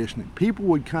air conditioning, people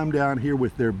would come down here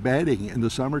with their bedding in the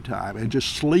summertime and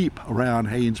just sleep around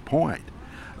Hains Point.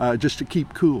 Just to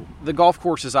keep cool. The golf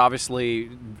course is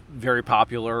obviously very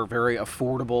popular, very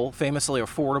affordable, famously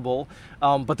affordable,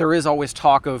 but there is always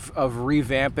talk of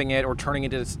revamping it or turning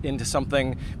it into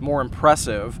something more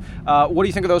impressive. What do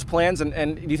you think of those plans,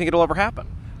 and do you think it'll ever happen?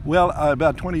 Well,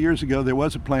 about 20 years ago, there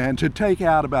was a plan to take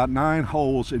out about 9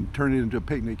 holes and turn it into a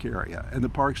picnic area, and the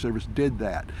Park Service did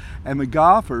that. And the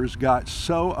golfers got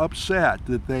so upset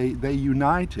that they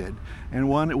united and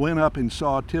went up and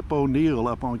saw Tip O'Neill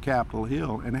up on Capitol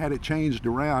Hill and had it changed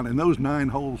around, and those 9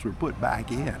 holes were put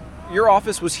back in. Your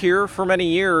office was here for many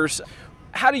years.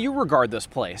 How do you regard this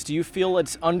place? Do you feel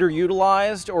it's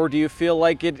underutilized, or do you feel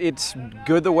like it's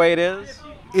good the way it is?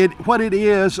 What it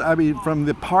is, I mean, from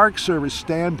the Park Service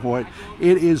standpoint,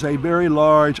 it is a very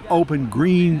large open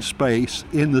green space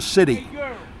in the city,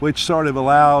 which sort of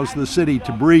allows the city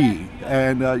to breathe.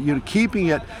 And keeping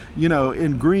it,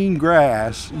 in green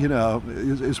grass,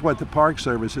 is what the Park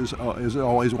Service is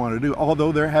always wanted to do.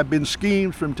 Although there have been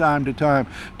schemes from time to time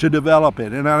to develop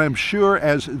it, and I'm sure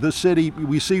as the city,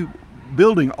 we see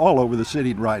building all over the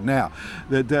city right now,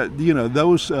 that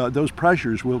those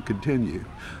pressures will continue.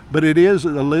 But it is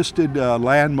a listed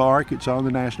landmark. It's on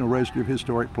the National Register of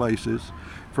Historic Places.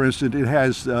 For instance, it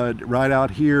has right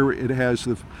out here, it has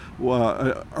the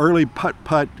early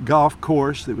putt-putt golf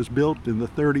course that was built in the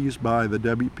 30s by the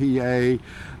WPA.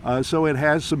 So it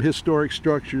has some historic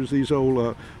structures, these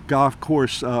old golf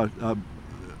course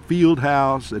field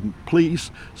house and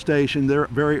police station. They're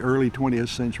very early 20th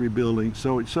century buildings.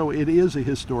 So it is a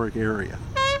historic area.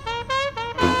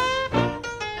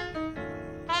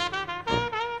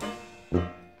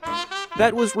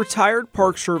 That was retired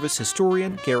Park Service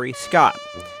historian Gary Scott.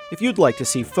 If you'd like to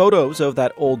see photos of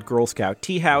that old Girl Scout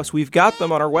tea house, we've got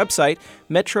them on our website,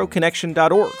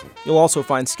 metroconnection.org. You'll also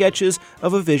find sketches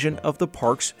of a vision of the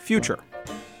park's future.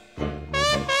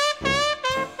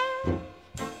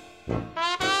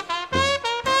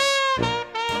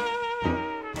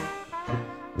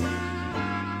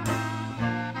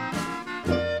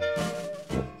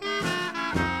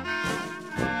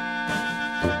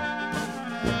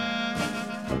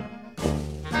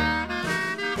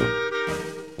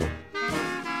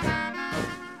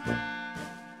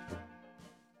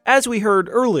 As we heard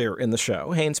earlier in the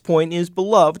show, Hains Point is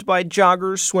beloved by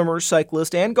joggers, swimmers,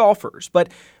 cyclists, and golfers.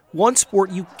 But one sport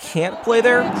you can't play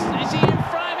there?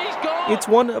 It's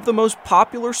one of the most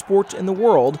popular sports in the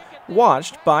world,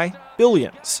 watched by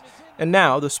billions. And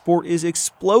now the sport is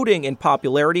exploding in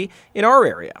popularity in our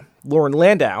area. Lauren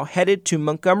Landau headed to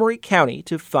Montgomery County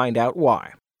to find out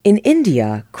why. In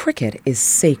India, cricket is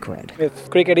sacred.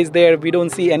 If cricket is there, we don't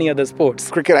see any other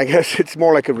sports. Cricket, I guess, it's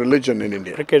more like a religion in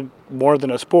India. Cricket, more than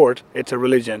a sport, it's a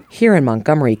religion. Here in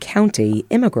Montgomery County,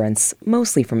 immigrants,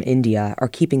 mostly from India, are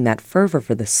keeping that fervor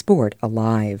for the sport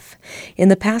alive. In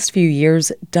the past few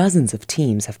years, dozens of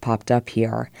teams have popped up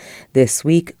here. This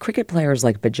week, cricket players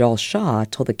like Bijal Shah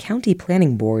told the county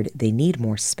planning board they need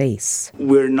more space.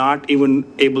 We're not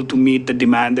even able to meet the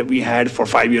demand that we had for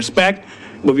 5 years back,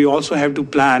 but we also have to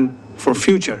plan for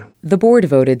future. The board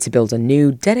voted to build a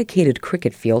new, dedicated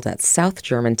cricket field at South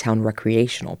Germantown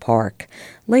Recreational Park.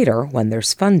 Later, when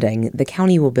there's funding, the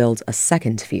county will build a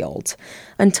second field.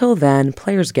 Until then,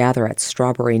 players gather at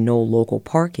Strawberry Knoll Local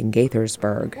Park in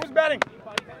Gaithersburg. Who's batting?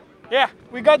 Yeah,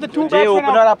 we got the two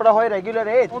batsmen out.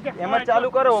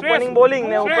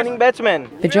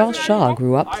 Bijal Shah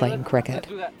grew up playing cricket.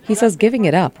 He says giving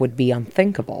it up would be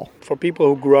unthinkable. For people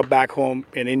who grew up back home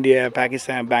in India,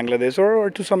 Pakistan, Bangladesh, or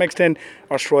to some extent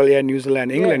Australia, New Zealand,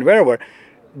 England, wherever,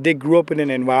 they grew up in an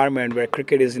environment where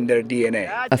cricket is in their DNA.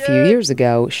 A few years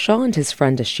ago, Shah and his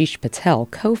friend Ashish Patel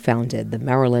co-founded the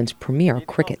Maryland Premier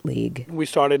Cricket League. We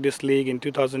started this league in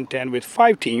 2010 with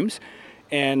 5 teams.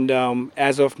 And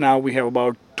as of now, we have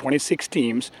about 26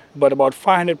 teams, but about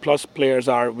 500 plus players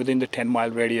are within the 10-mile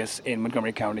radius in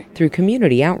Montgomery County. Through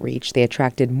community outreach, they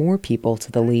attracted more people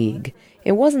to the league.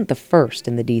 It wasn't the first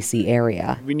in the D.C.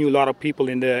 area. We knew a lot of people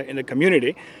in the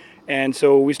community, and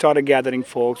so we started gathering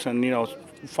folks, and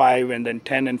 5 and then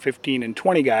 10 and 15 and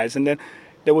 20 guys. And then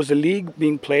there was a league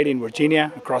being played in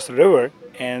Virginia across the river,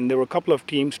 and there were a couple of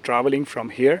teams traveling from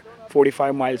here,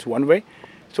 45 miles one way.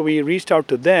 So we reached out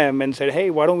to them and said, hey,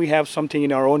 why don't we have something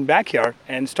in our own backyard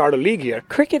and start a league here?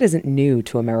 Cricket isn't new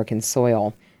to American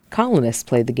soil. Colonists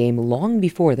played the game long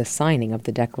before the signing of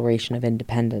the Declaration of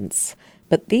Independence.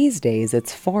 But these days,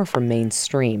 it's far from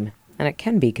mainstream, and it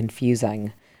can be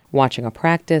confusing. Watching a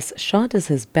practice, Shah does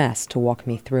his best to walk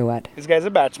me through it. This guy's a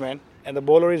batsman, and the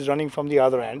bowler is running from the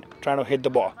other end, trying to hit the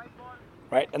ball,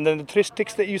 right? And then the 3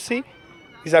 sticks that you see,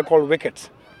 these are called wickets,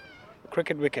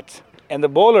 cricket wickets. And the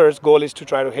bowler's goal is to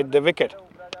try to hit the wicket.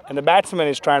 And the batsman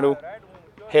is trying to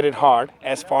hit it hard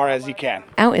as far as he can.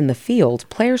 Out in the field,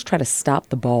 players try to stop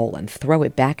the ball and throw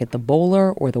it back at the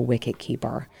bowler or the wicket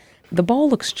keeper. The ball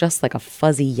looks just like a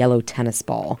fuzzy yellow tennis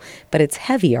ball, but it's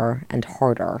heavier and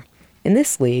harder. In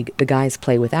this league, the guys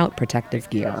play without protective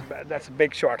gear. That's a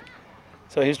big shot.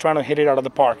 So he's trying to hit it out of the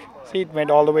park. See, it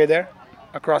went all the way there,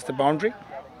 across the boundary.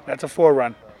 That's a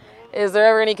 4-run. Is there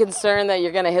ever any concern that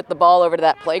you're going to hit the ball over to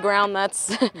that playground? That's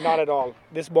Not at all.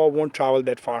 This ball won't travel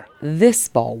that far. This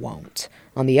ball won't.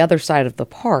 On the other side of the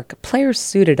park, players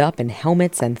suited up in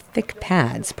helmets and thick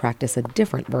pads practice a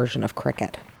different version of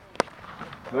cricket.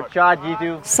 Good shot,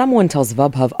 Jitu. Someone tells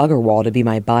Vabhav Agarwal to be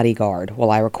my bodyguard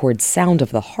while I record sound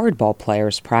of the hardball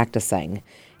players practicing.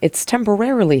 It's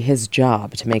temporarily his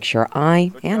job to make sure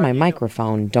I and my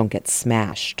microphone don't get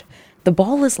smashed. The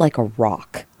ball is like a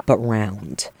rock, but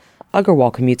round.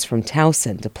 Agarwal commutes from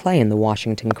Towson to play in the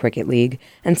Washington Cricket League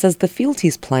and says the field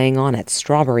he's playing on at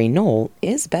Strawberry Knoll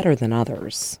is better than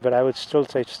others. But I would still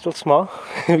say it's still small.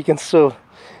 We can still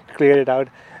clear it out.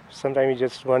 Sometimes you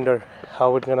just wonder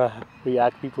how it's going to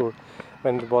react people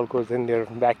when the ball goes in their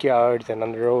backyards and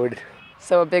on the road.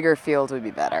 so a bigger field would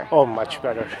be better. Oh, much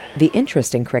better. The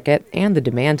interest in cricket and the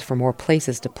demand for more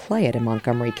places to play it in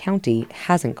Montgomery County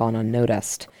hasn't gone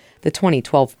unnoticed. The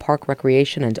 2012 Park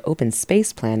Recreation and Open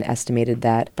Space Plan estimated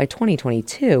that by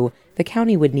 2022, the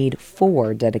county would need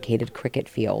 4 dedicated cricket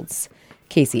fields.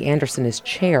 Casey Anderson is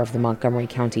chair of the Montgomery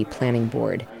County Planning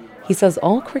Board. He says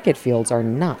all cricket fields are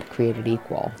not created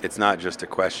equal. It's not just a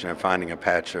question of finding a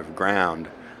patch of ground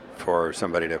for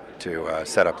somebody to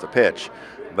set up the pitch,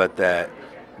 but that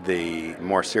the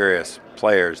more serious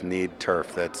players need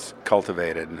turf that's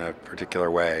cultivated in a particular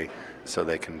way so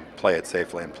they can play it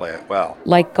safely and play it well.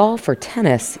 Like golf or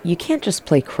tennis, you can't just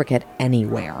play cricket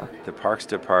anywhere. The Parks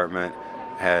Department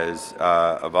has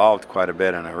evolved quite a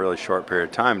bit in a really short period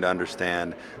of time to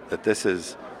understand that this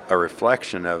is a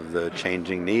reflection of the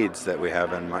changing needs that we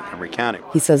have in Montgomery County.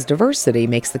 He says diversity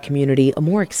makes the community a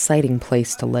more exciting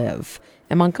place to live,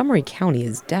 and Montgomery County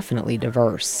is definitely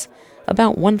diverse.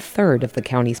 About 1/3 of the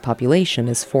county's population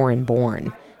is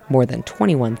foreign-born. More than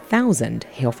 21,000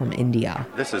 hail from India.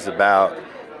 This is about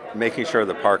making sure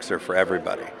the parks are for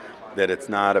everybody, that it's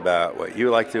not about what you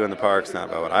like to do in the parks, not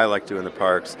about what I like to do in the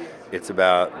parks. It's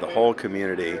about the whole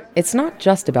community. It's not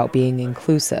just about being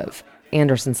inclusive.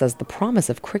 Anderson says the promise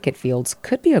of cricket fields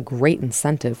could be a great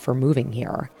incentive for moving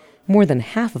here. More than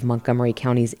half of Montgomery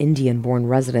County's Indian-born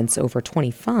residents over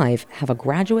 25 have a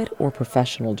graduate or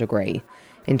professional degree.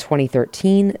 In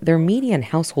 2013, their median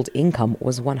household income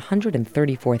was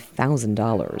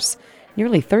 $134,000,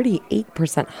 nearly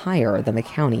 38% higher than the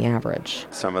county average.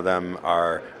 Some of them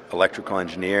are electrical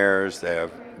engineers. They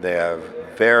have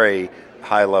very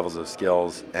high levels of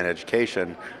skills and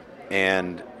education,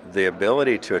 and the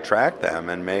ability to attract them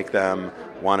and make them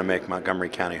want to make Montgomery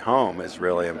County home is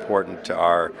really important to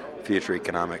our future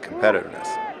economic competitiveness.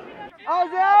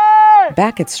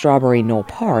 Back at Strawberry Knoll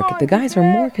Park, the guys are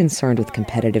more concerned with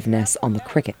competitiveness on the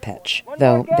cricket pitch,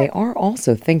 though they are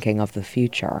also thinking of the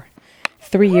future.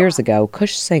 3 years ago,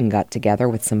 Kush Singh got together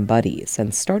with some buddies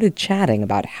and started chatting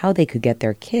about how they could get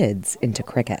their kids into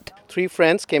cricket. 3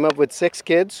 friends came up with 6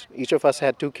 kids. Each of us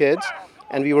had 2 kids.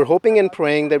 And we were hoping and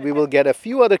praying that we will get a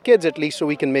few other kids at least so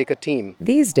we can make a team.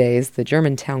 These days, the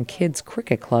Germantown Kids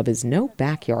Cricket Club is no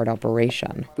backyard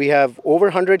operation. We have over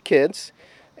 100 kids,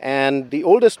 and the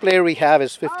oldest player we have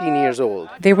is 15 years old.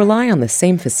 They rely on the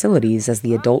same facilities as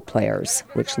the adult players,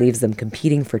 which leaves them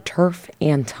competing for turf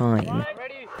and time.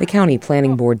 The County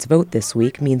Planning Board's vote this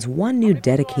week means 1 new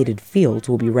dedicated field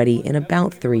will be ready in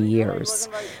about 3 years.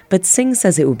 But Singh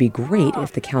says it would be great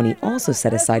if the county also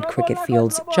set aside cricket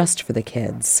fields just for the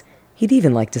kids. He'd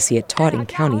even like to see it taught in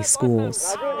county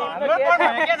schools.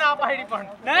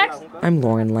 I'm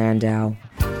Lauren Landau.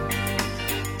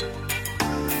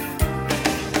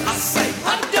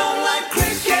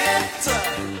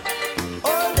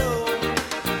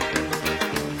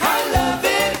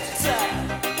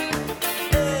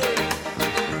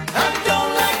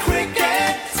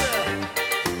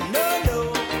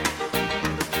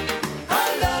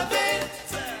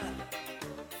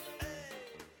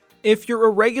 If you're a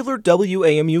regular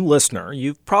WAMU listener,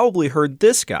 you've probably heard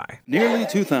this guy. Nearly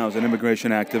 2,000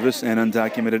 immigration activists and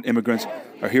undocumented immigrants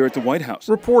are here at the White House.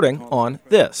 Reporting on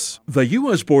this. The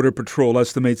U.S. Border Patrol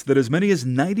estimates that as many as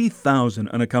 90,000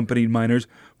 unaccompanied minors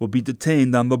will be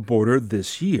detained on the border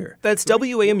this year. That's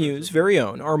WAMU's very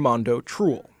own Armando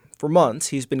Truel. For months,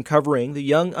 he's been covering the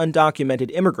young undocumented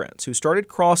immigrants who started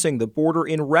crossing the border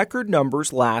in record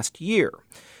numbers last year.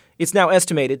 It's now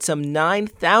estimated some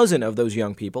 9,000 of those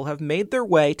young people have made their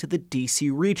way to the D.C.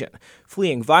 region,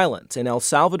 fleeing violence in El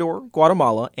Salvador,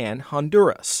 Guatemala, and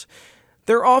Honduras.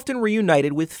 They're often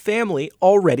reunited with family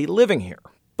already living here,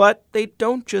 but they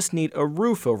don't just need a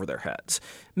roof over their heads.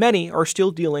 Many are still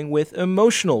dealing with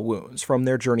emotional wounds from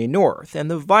their journey north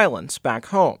and the violence back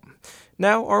home.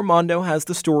 Now Armando has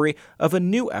the story of a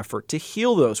new effort to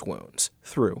heal those wounds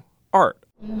through art.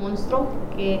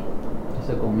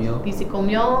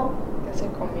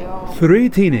 Three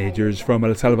teenagers from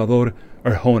El Salvador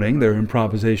are honing their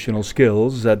improvisational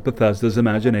skills at Bethesda's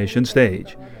Imagination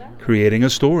stage, creating a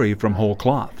story from whole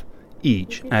cloth,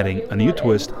 each adding a new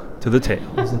twist to the tale.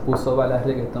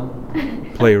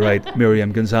 Playwright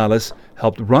Miriam Gonzalez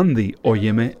helped run the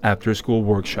Óyeme after-school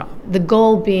workshop. The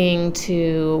goal being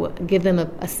to give them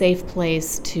a safe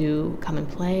place to come and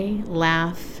play,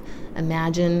 laugh,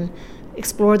 imagine,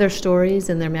 explore their stories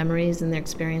and their memories and their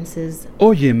experiences.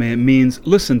 Óyeme means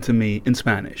listen to me in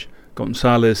Spanish.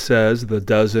 Gonzalez says the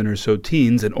dozen or so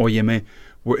teens in Óyeme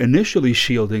were initially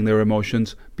shielding their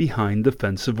emotions behind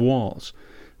defensive walls.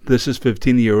 This is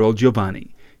 15-year-old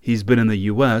Giovanni. He's been in the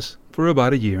U.S. for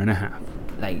about a year and a half.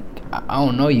 Like, I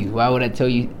don't know you. Why would I tell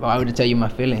you my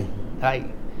feeling? Like,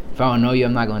 if I don't know you,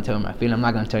 I'm not going to tell you my feeling. I'm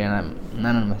not going to tell you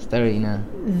none of my story, you know.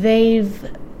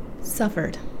 They've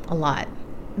suffered a lot.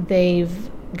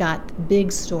 They've got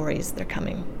big stories they're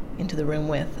coming into the room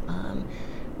with,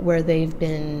 where they've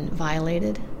been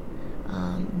violated.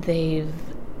 They've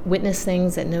witnessed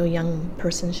things that no young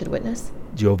person should witness.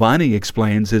 Giovanni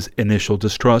explains his initial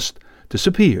distrust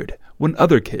disappeared when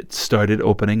other kids started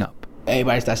opening up.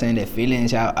 Everybody started saying their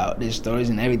feelings, out their stories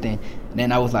and everything. And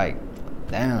then I was like,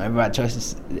 damn, everybody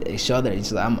trusts each other.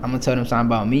 So I'm going to tell them something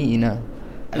about me, you know.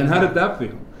 And how did that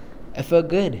feel? It felt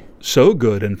good. So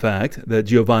good, in fact, that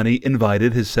Giovanni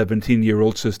invited his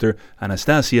 17-year-old sister,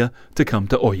 Anastasia, to come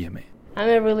to Óyeme. I'm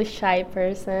a really shy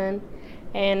person,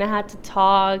 and I have to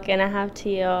talk, and I have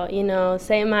to,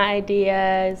 say my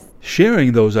ideas.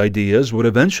 Sharing those ideas would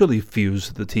eventually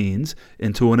fuse the teens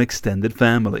into an extended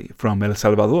family from El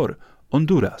Salvador,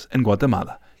 Honduras, and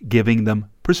Guatemala, giving them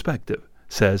perspective,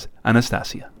 says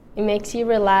Anastasia. It makes you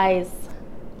realize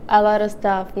a lot of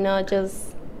stuff, not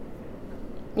just,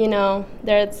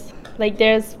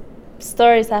 there's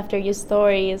stories after your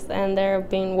stories, and they're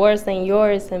being worse than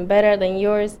yours and better than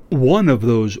yours. One of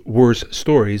those worse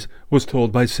stories was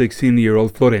told by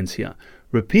 16-year-old Florencia,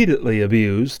 repeatedly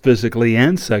abused physically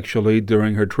and sexually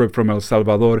during her trip from El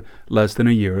Salvador less than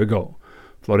a year ago.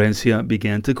 Florencia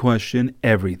began to question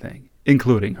everything,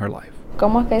 including her life.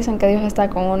 ¿Cómo es que dicen que Dios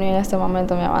está con uno y en este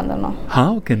momento me abandonó?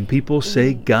 How can people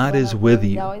say God is with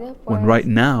you when right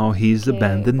now He's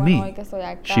abandoned me?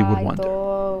 She would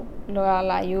wonder.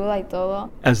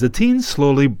 As the teens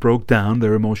slowly broke down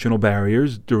their emotional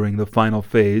barriers during the final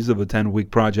phase of the 10-week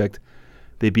project,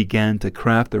 they began to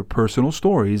craft their personal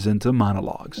stories into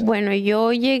monologues. Bueno,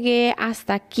 yo llegué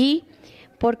hasta aquí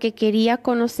porque quería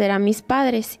conocer a mis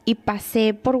padres y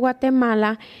pasé por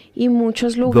Guatemala y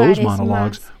muchos lugares. Those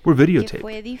monologues were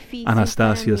videotaped.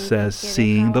 Anastasia says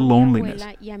seeing the loneliness,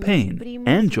 pain,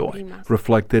 and joy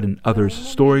reflected in others'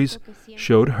 stories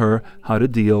showed her how to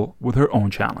deal with her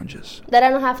own challenges. That I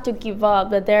don't have to give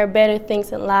up, that there are better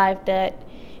things in life, that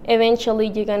eventually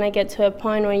you're going to get to a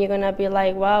point where you're going to be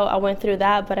like, wow, I went through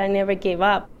that, but I never gave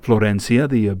up. Florencia,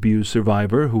 the abuse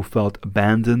survivor who felt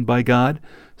abandoned by God,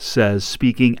 says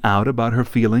speaking out about her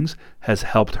feelings has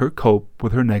helped her cope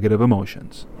with her negative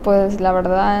emotions. Pues la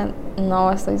verdad,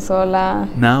 no estoy sola.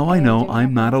 Now I know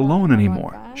I'm not alone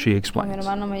anymore, she explains. Mi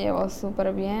hermano me llevó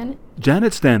súper bien.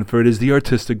 Janet Stanford is the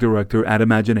artistic director at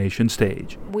Imagination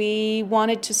Stage. We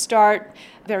wanted to start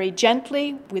very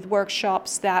gently with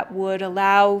workshops that would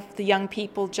allow the young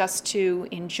people just to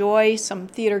enjoy some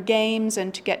theater games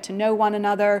and to get to know one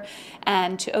another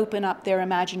and to open up their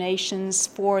imaginations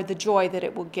for the joy that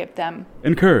it will give them.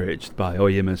 Encouraged by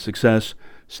Óyeme's success,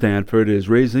 Stanford is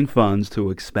raising funds to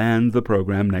expand the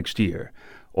program next year.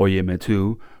 Óyeme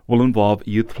 2 will involve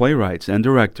youth playwrights and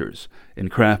directors in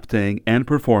crafting and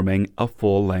performing a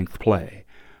full-length play.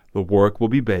 The work will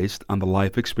be based on the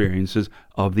life experiences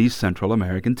of these Central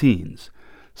American teens.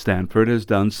 Stanford has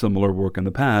done similar work in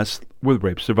the past with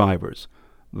rape survivors.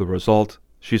 The result,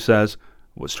 she says,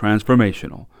 was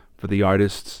transformational for the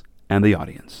artists and the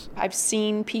audience. I've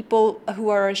seen people who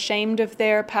are ashamed of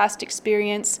their past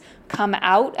experience come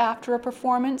out after a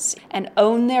performance and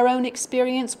own their own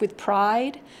experience with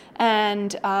pride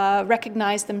and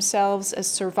recognize themselves as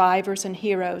survivors and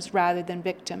heroes rather than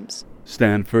victims.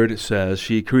 Stanford says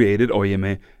she created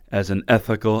Óyeme as an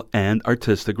ethical and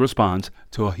artistic response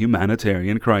to a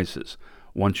humanitarian crisis,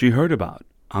 one she heard about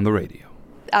on the radio.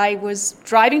 I was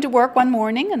driving to work one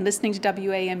morning and listening to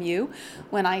WAMU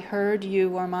when I heard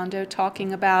you, Armando,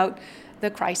 talking about the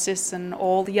crisis and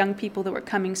all the young people that were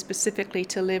coming specifically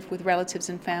to live with relatives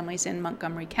and families in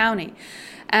Montgomery County.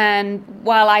 And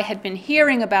while I had been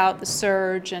hearing about the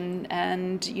surge and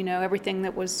everything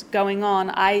that was going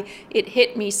on, it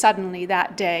hit me suddenly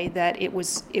that day that it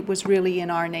was really in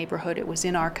our neighborhood, it was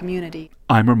in our community.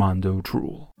 I'm Armando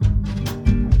Truel.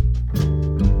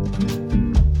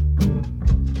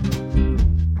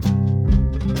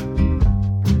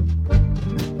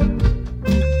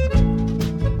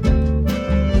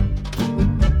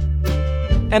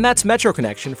 And that's Metro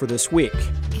Connection for this week.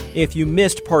 If you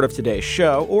missed part of today's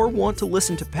show or want to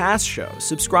listen to past shows,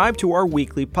 subscribe to our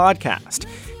weekly podcast.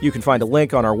 You can find a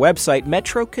link on our website,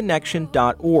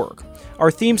 metroconnection.org.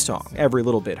 Our theme song, Every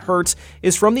Little Bit Hurts,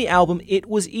 is from the album It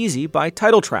Was Easy by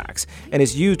Title Tracks and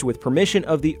is used with permission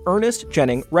of the Ernest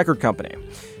Jennings Record Company.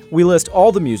 We list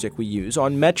all the music we use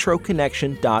on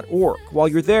metroconnection.org. While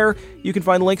you're there, you can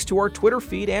find links to our Twitter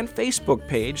feed and Facebook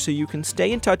page so you can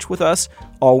stay in touch with us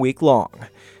all week long.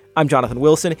 I'm Jonathan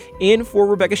Wilson, in for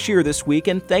Rebecca Shear this week,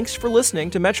 and thanks for listening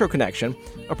to Metro Connection,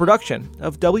 a production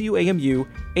of WAMU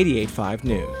 88.5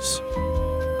 News.